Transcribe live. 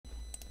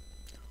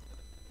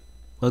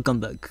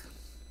Welcome back.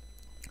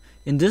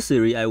 In this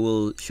series, I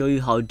will show you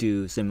how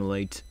to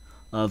simulate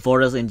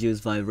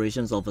vortex-induced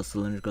vibrations of a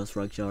cylindrical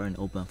structure in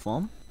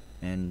OpenFOAM.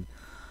 And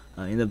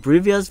in the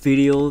previous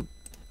video,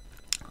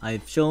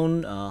 I've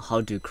shown how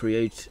to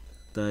create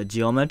the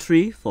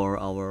geometry for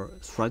our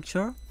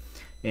structure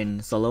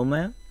in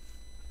Salome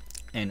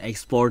and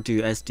export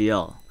to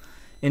STL.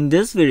 In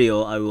this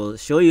video, I will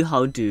show you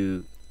how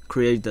to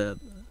create the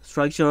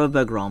structural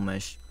background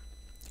mesh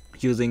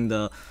using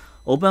the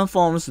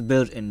OpenFOAM's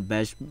built-in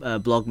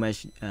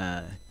blockMesh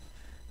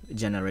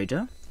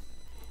generator,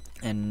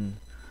 and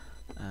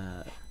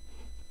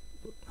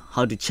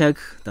how to check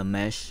the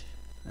mesh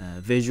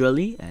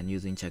visually and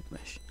using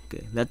checkmesh.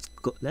 Okay,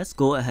 let's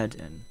go ahead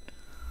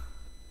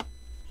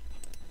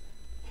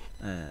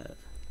and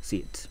see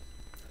it.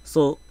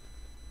 So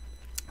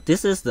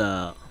this is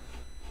the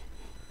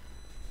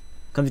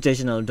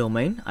computational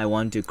domain I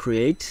want to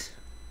create.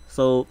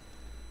 So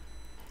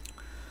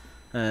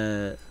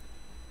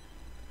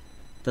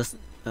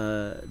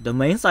the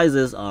main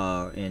sizes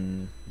are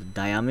in the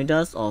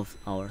diameters of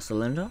our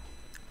cylinder.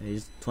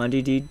 It's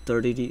 20D,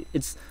 30D.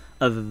 It's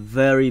a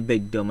very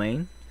big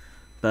domain,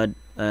 but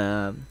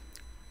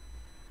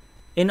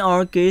in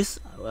our case,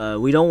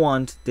 we don't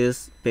want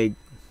this big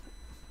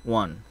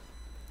one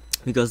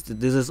because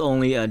this is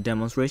only a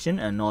demonstration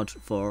and not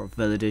for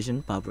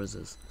validation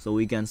purposes. So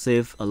we can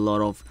save a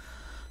lot of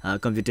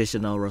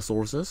computational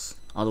resources.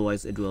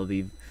 Otherwise, it will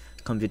be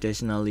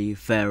computationally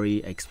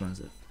very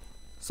expensive.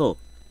 So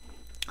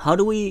how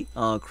do we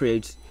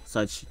create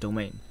such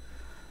domain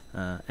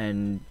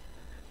and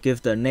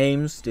give the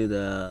names to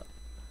the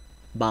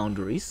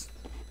boundaries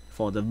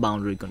for the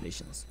boundary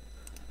conditions?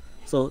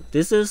 So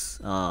this is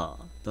the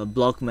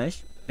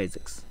blockMesh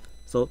basics.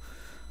 So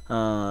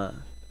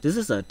this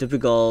is a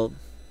typical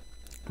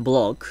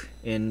block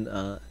in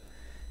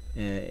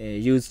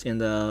used in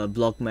the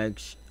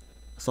blockMesh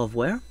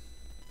software,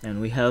 and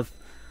we have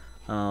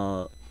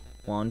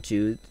 1,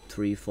 2,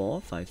 3,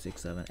 4, 5,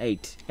 6, 7,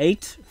 8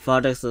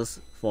 vertices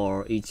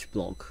for each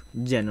block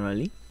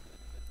generally,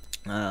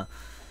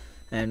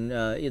 and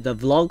the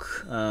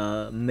block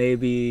may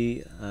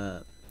be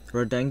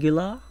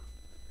rectangular,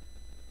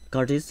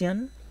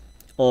 Cartesian,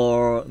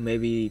 or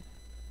maybe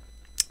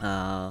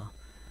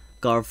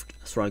curved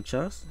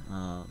structures.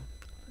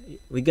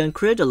 We can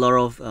create a lot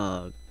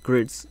of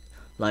grids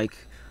like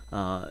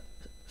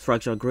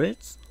structure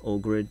grids, O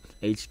grid,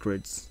 H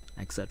grids,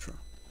 etc.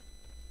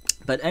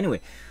 But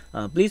anyway,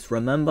 please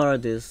remember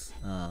this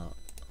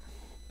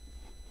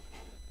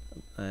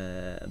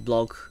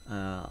block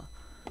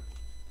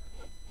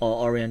or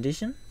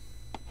orientation,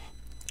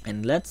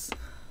 and let's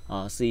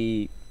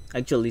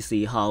actually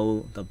see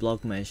how the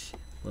block mesh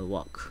will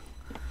work.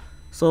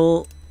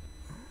 So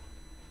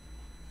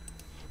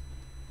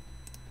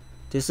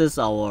this is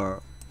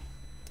our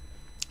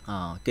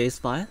case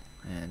file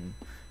and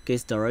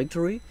case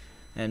directory,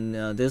 and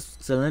this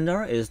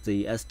cylinder is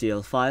the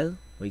STL file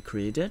we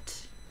created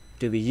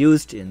to be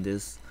used in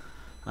this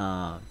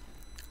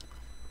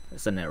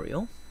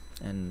scenario,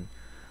 and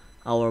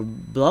our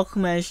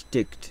blockMesh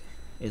ticket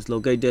is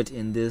located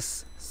in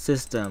this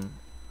system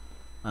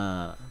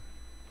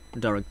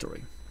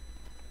directory,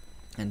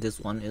 and this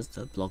one is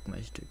the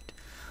blockMesh ticket.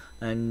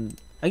 And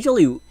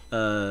actually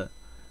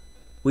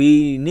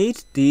we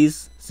need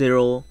these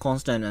 0,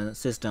 constant, and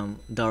system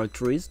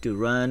directories to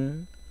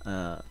run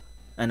an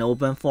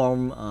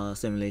OpenFOAM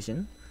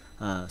simulation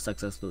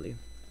successfully.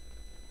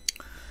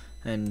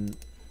 And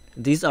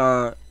these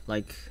are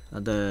like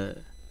the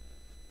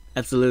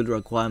absolute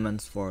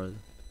requirements for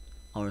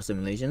our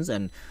simulations,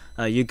 and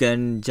you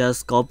can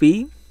just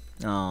copy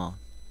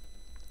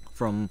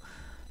from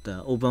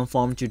the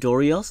OpenFOAM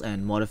tutorials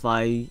and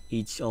modify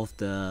each of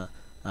the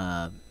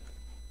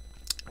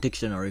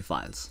dictionary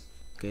files.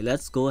 Okay,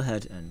 let's go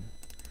ahead and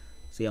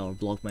see our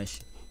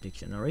blockMesh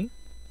dictionary,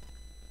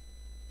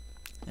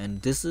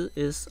 and this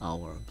is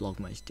our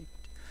blockMesh ticket.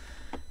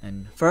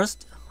 And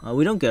first,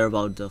 we don't care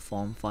about the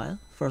form file.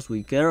 First,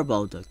 we care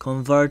about the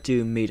convert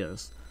to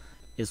meters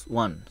is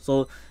 1.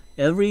 So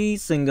every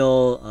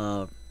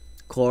single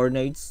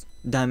coordinates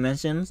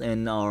dimensions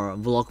in our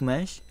block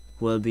mesh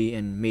will be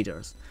in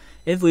meters.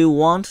 If we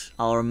want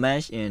our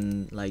mesh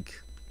in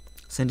like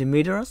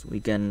centimeters, we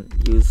can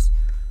use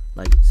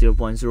like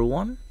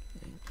 0.01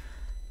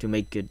 to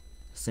make it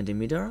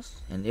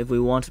centimeters, and if we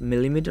want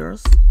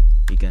millimeters,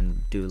 we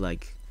can do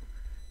like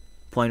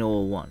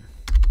 0.01.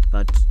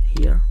 But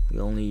here we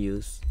only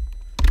use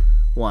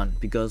 1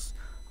 because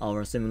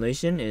our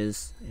simulation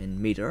is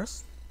in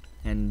meters,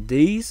 and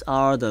these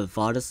are the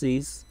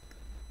vertices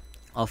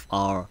of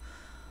our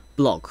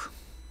block.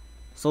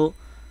 So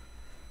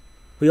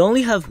we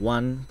only have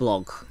one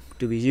block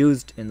to be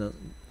used in the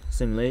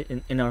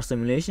in our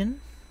simulation,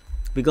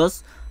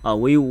 because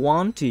we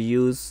want to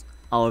use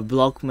our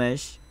block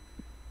mesh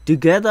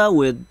together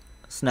with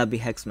snappy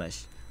hex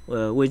mesh,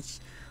 which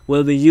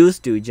will be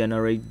used to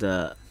generate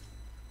the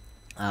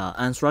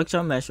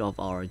unstructured mesh of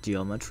our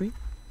geometry.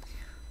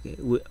 Okay,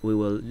 we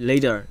will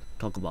later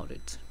talk about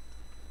it.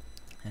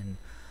 And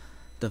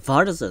the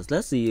vertices,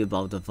 let's see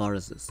about the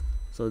vertices.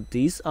 So So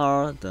these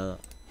are the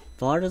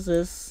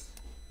vertices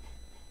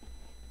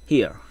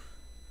here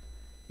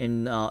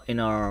in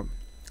our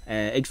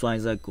x, y,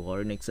 z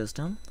coordinate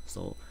system.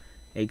 So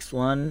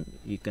x1,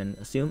 you can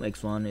assume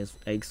x1 is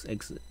x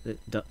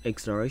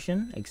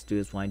direction, x2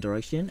 is y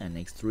direction, and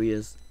x3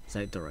 is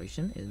z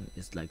direction.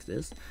 It's like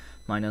this: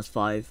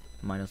 -5,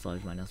 -5,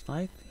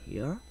 -5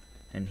 here,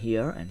 and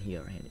here, and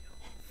here, and here.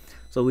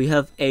 So we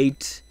have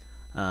 8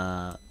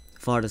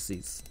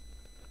 vertices,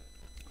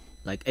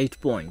 like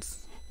 8 points,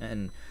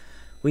 and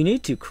we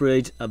need to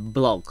create a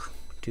block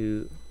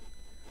to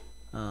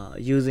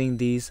using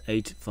these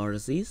 8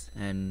 vertices.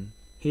 And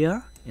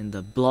here in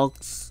the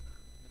blocks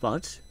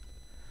part,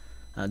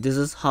 this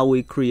is how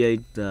we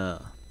create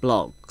the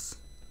blocks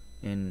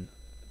in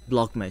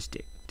blockMesh.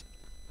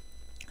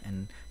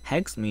 And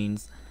hex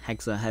means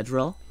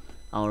hexahedral.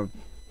 Our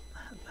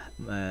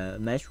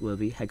mesh will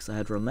be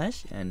hexahedral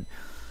mesh, and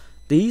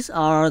these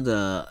are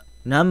the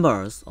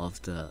numbers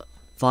of the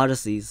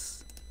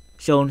vertices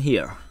shown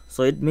here.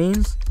 So it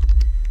means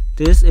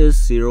this is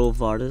 0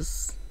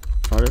 vertex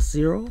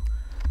 0,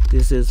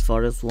 this is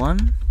vertex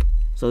 1,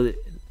 so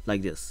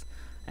like this,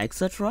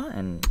 etc.,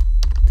 and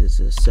this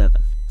is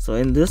 7. So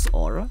in this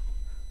order,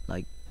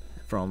 like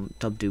from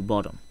top to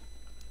bottom.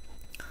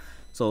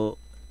 So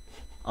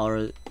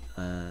our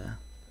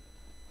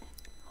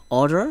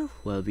order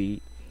will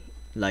be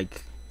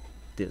like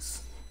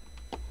this.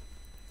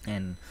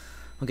 And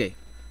okay,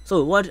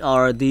 so what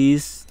are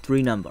these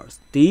 3 numbers?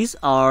 These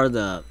are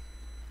the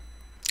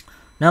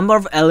number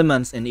of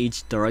elements in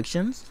each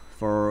direction.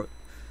 For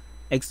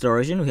x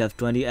direction we have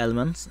 20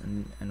 elements,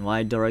 and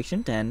y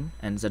direction 10,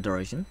 and z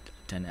direction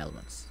 10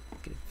 elements.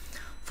 Okay,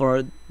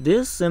 for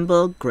this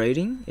simple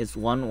grading, it's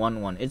 1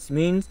 1 1. It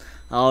means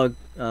our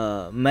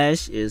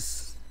mesh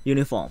is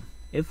uniform.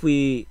 If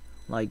we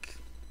like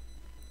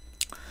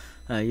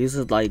use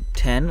it like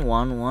 10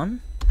 1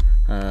 1,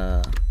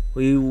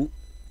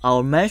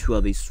 our mesh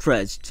will be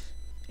stretched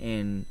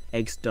in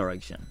x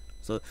direction.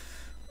 So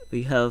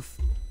we have,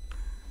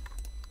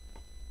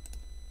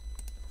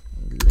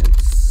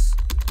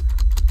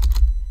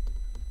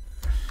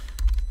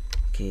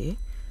 okay,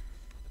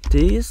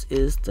 this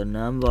is the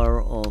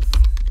number of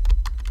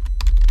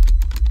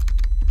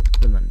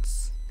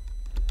elements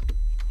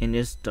in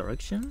this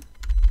direction,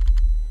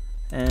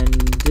 and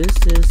this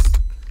is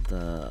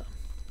the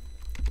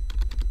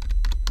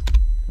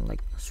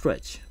like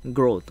stretch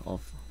growth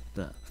of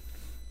the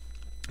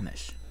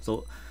mesh.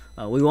 So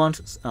we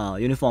want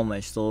uniform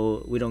mesh,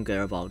 so we don't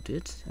care about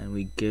it, and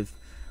we give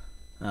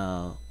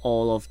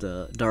all of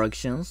the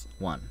directions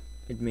 1.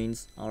 It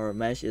means our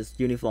mesh is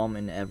uniform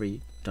in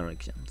every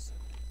directions.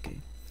 Okay,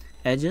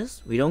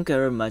 edges, we don't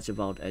care much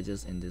about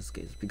edges in this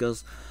case,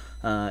 because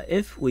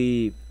if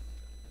we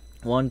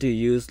want to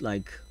use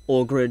like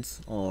O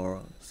grids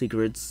or C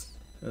grids,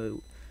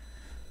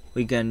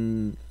 we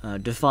can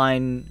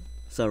define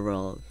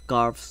several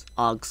curves,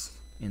 arcs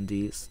in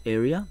this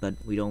area, but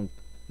we don't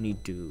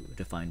need to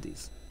define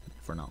these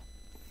for now.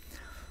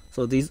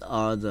 So these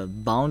are the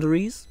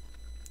boundaries.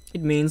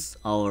 It means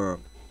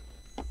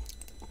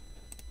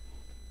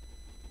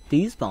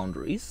these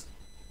boundaries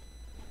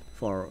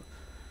for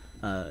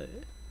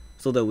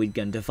so that we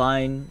can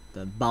define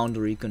the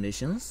boundary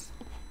conditions.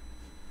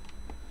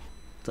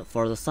 So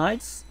for the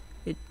sides,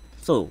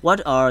 so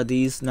what are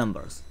these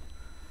numbers?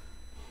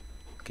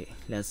 Okay,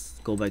 let's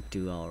go back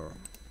to our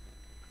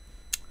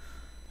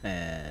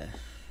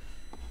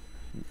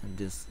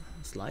this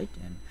slide,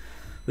 and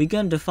we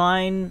can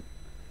define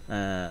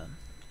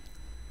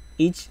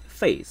each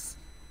face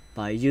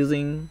by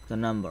using the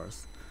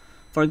numbers.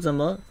 For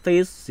example,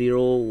 face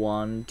 0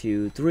 1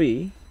 2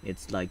 3,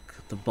 it's like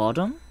the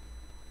bottom.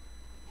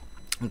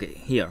 Okay,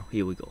 here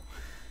we go.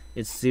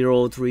 It's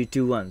 0 3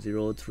 2 1,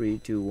 0 3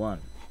 2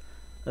 1.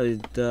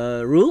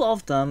 The rule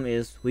of thumb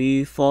is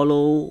we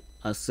follow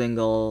a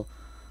single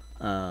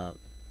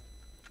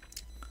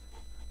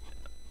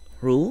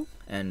rule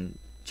and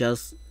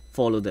just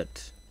follow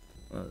that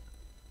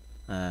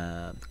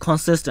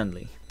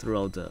consistently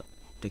throughout the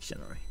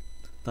dictionary.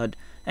 But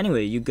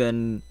anyway, you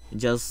can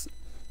just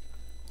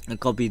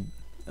copy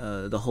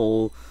the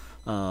whole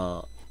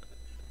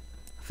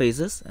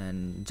phases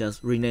and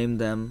just rename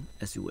them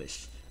as you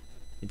wish.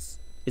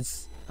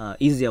 It's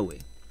easier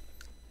way.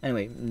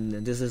 Anyway,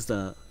 this is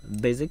the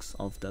basics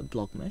of the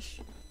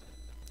blockMesh.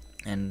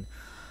 And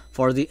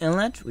for the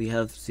inlet, we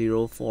have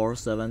 0 4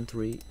 7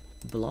 3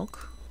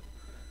 block,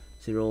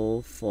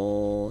 0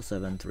 4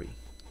 7 3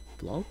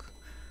 block.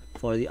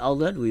 For the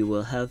outlet, we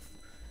will have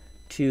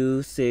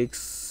 2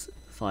 6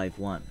 5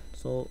 1.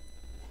 So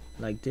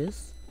like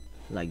this,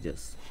 like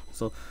this.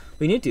 So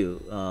we need to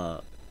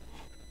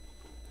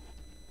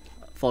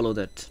follow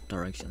that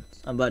direction.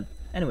 But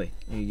anyway,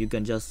 you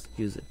can just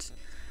use it.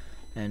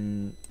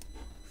 And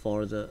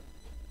for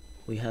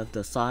we have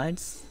the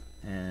sides,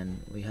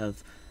 and we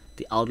have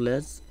the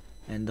outlets,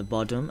 and the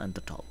bottom and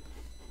the top.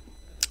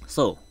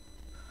 So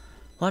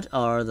what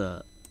are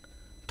the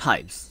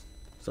types?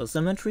 So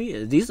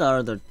symmetry, these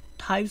are the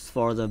types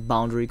for the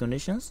boundary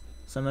conditions.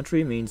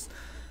 Symmetry means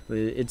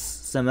with its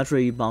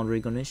symmetry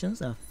boundary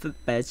conditions, and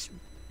patch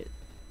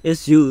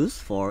is used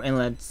for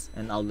inlets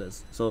and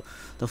outlets. So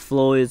the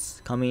flow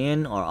is coming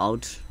in or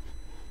out,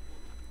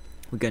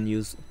 we can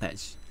use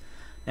patch.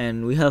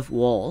 And we have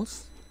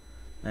walls,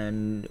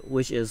 and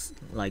which is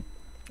like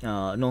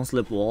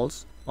non-slip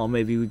walls, or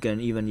maybe we can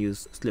even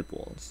use slip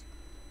walls.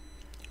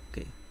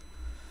 Okay,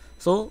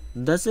 so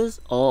this is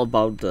all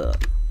about the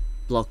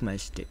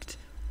blockMesh dict.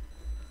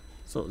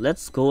 So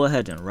let's go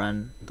ahead and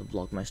run the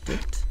blockMesh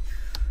dict.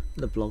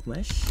 The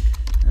blockMesh,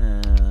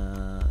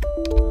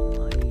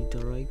 my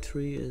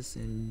directory is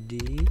in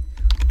D,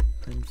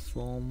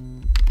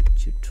 OpenFOAM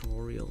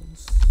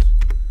tutorials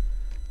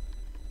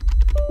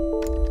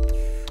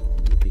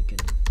from the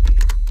beginning.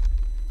 Okay.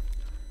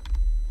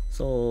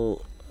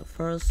 So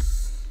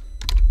first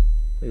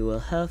we will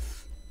have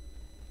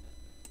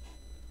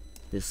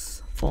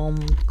this form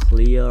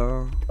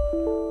clean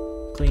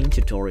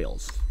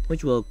tutorials,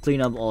 which will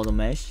clean up all the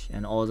mesh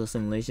and all the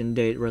simulation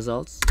date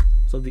results.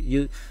 So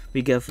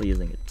be careful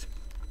using it.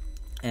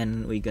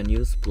 And we can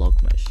use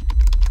blockMesh.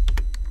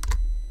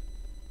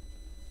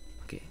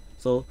 Okay,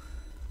 so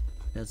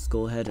let's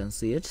go ahead and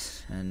see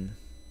it. And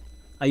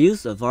I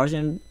use a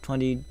version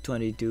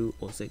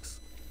 2022-06,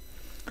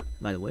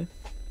 by the way.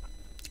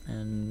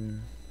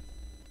 And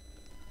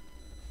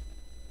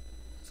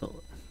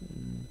so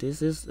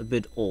this is a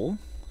bit old,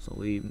 so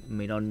we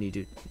may not need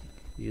to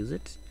use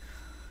it.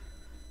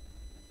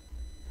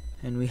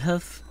 And we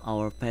have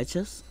our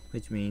patches,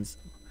 which means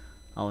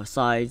our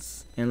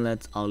sides,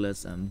 inlets,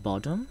 outlets, and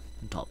bottom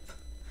and top.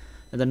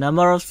 And the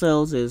number of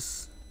cells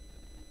is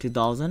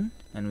 2000,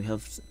 and we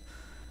have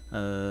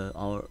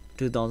our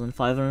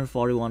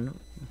 2541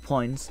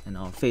 points in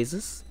our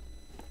faces.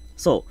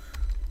 So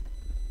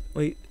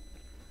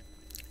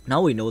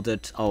now we know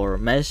that our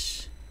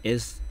mesh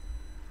is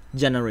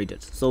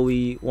generated, so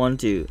we want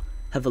to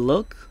have a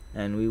look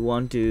and we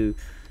want to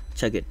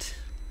check it.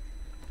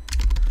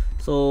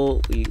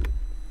 So we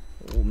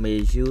may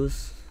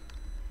use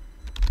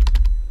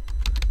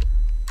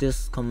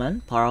this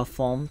command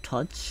paraform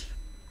touch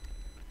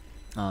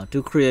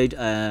to create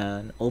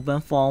an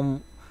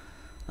OpenFOAM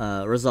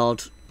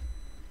result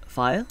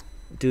file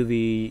to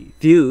be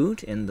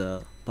viewed in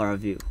the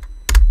paraview.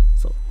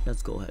 So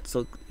let's go ahead.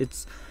 So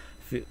it's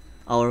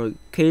our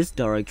case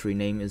directory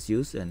name is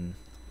used and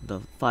the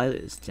file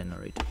is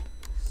generated.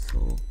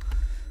 So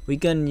we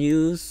can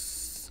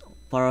use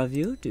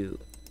paraview to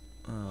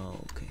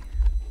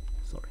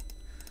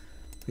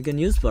we can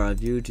use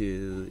paraview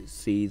to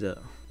see the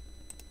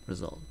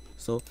result.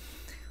 So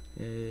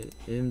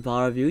in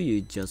paraview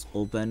you just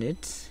open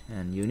it,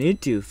 and you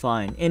need to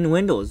find in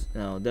Windows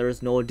there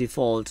is no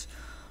default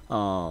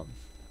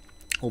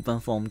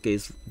OpenFOAM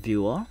case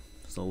viewer,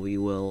 so we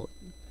will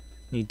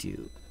need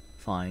to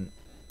find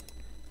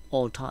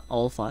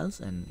all files,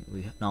 and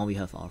now we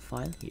have our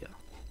file here.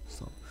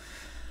 So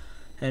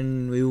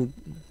and we will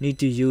need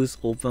to use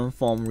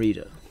OpenFOAM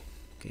reader.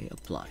 Okay,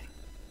 apply,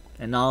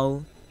 and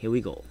now here we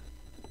go.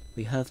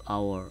 We have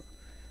our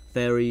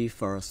very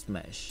first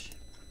mesh,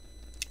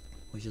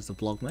 which is a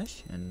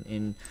blockMesh, and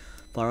in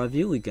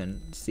paraview we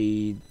can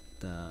see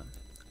the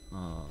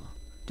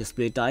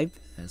display type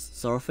as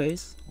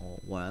surface or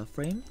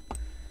wireframe.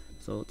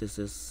 So this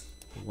is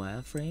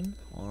wireframe,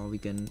 or we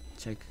can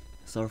check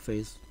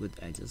surface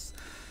with edges.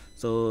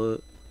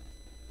 So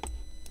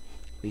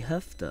we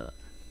have the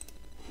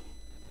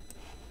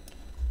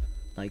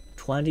like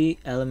 20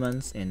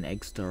 elements in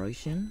X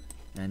direction,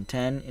 and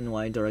 10 in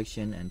Y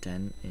direction, and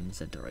 10 in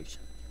Z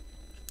direction.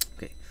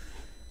 Okay,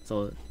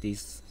 so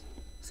this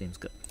seems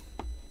good.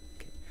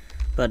 Okay,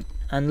 but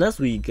unless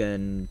we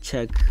can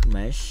check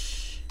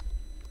mesh,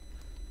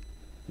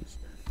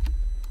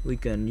 we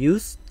can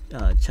use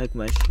check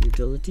mesh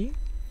utility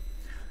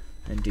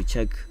and to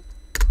check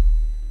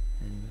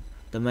and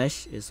the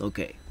mesh is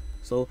okay.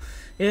 So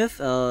if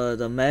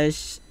the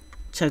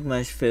check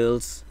mesh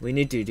fails, we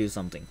need to do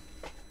something.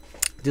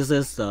 This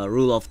is the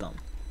rule of thumb.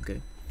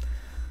 Okay,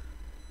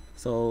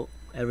 so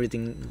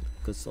everything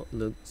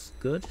looks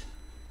good.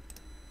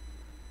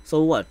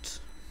 So what?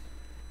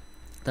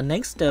 The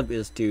next step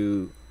is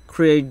to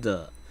create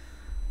the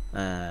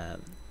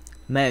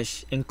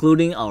mesh,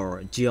 including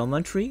our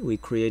geometry we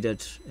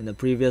created in the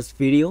previous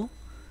video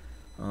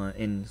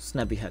in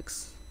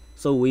SnappyHex.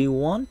 So we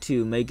want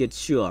to make it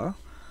sure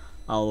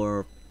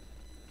our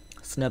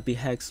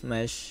SnappyHex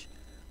mesh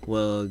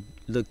will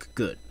look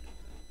good.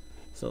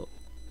 So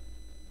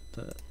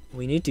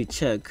we need to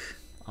check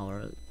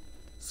our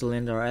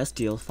cylinder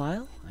STL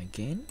file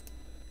again,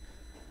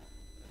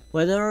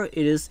 whether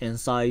it is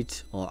inside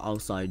or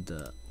outside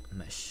the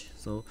mesh.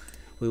 So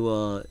we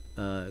will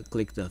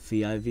click the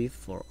VIV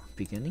for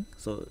beginning,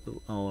 so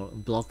our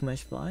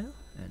blockMesh file,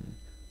 and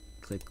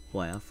click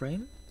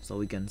wireframe, so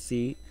we can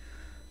see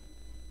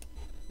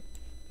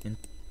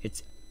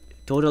it's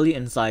totally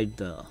inside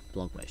the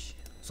blockMesh.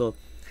 So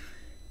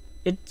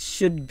it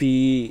should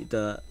be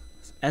the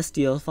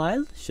STL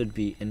file should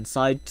be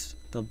inside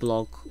the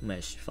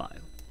blockMesh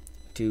file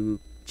to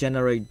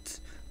generate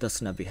the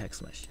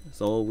SnappyHex mesh.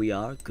 So we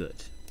are good.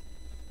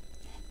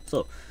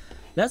 So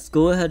Let's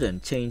go ahead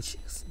and change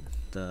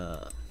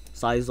the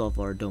size of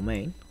our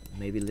domain,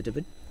 maybe a little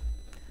bit,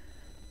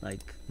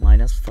 like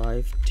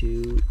 -5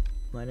 to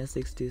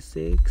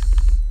 -66,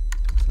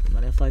 sorry,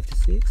 -5 to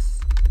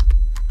 6,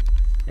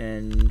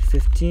 and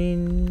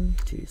 15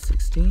 to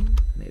 16,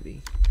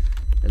 maybe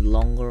a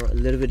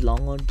little bit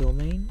longer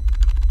domain.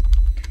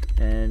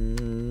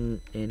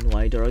 And in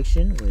y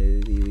direction,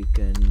 maybe we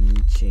can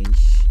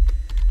change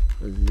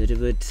a little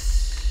bit.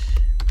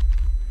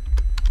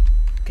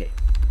 Okay,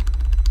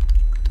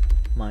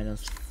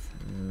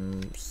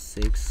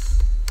 -6.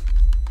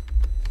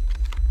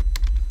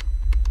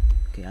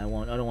 Okay, I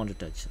don't want to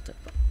touch that.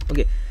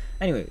 Okay,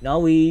 anyway, now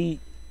we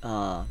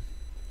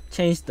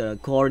change the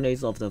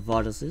coordinates of the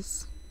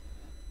vertices.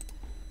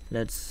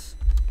 Let's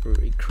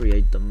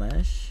recreate the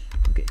mesh.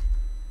 Okay,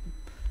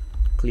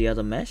 clear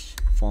the mesh,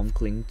 form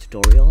clean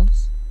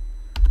tutorials,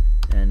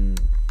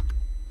 and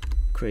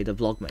create a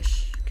block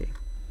mesh. Okay,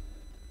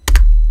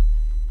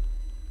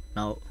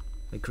 now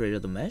we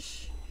created the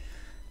mesh,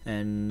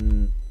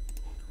 and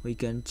we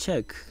can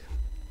check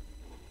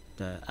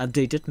the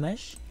updated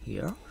mesh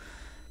here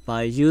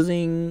by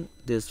using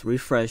this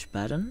refresh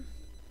button.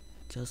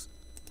 Just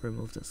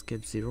remove the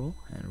skip 0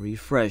 and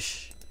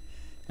refresh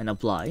and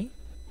apply.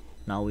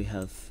 Now we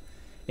have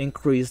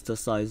increased the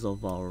size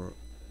of our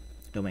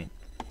domain,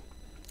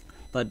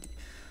 but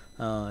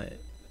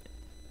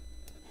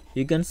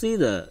you can see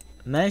the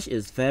mesh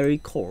is very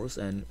coarse,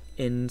 and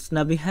in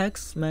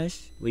SnappyHacks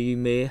mesh we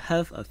may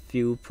have a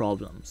few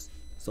problems,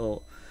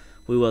 so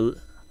we will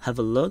have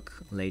a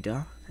look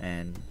later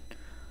and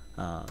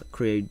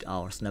create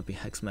our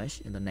SnappyHacks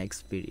mesh in the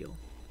next video.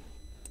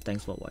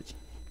 Thanks for watching.